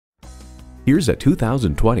Here's a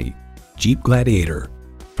 2020 Jeep Gladiator.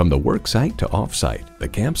 From the work site to off-site, the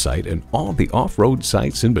campsite, and all the off-road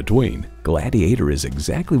sites in between, Gladiator is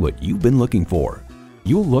exactly what you've been looking for.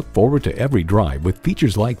 You'll look forward to every drive with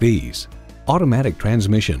features like these: automatic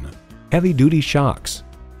transmission, heavy-duty shocks,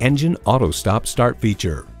 engine auto stop-start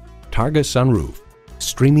feature, Targa sunroof,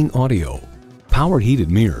 streaming audio, power heated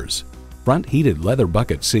mirrors, front heated leather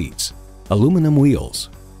bucket seats, aluminum wheels,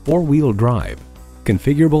 four-wheel drive,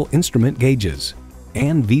 configurable instrument gauges,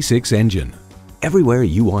 and V6 engine. Everywhere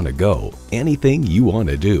you want to go, anything you want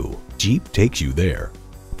to do, Jeep takes you there.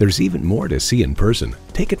 There's even more to see in person.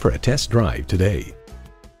 Take it for a test drive today.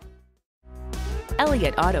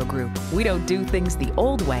 Elliott Auto Group. We don't do things the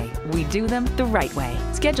old way, we do them the right way.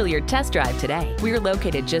 Schedule your test drive today. We're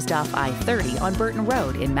located just off I-30 on Burton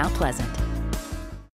Road in Mount Pleasant.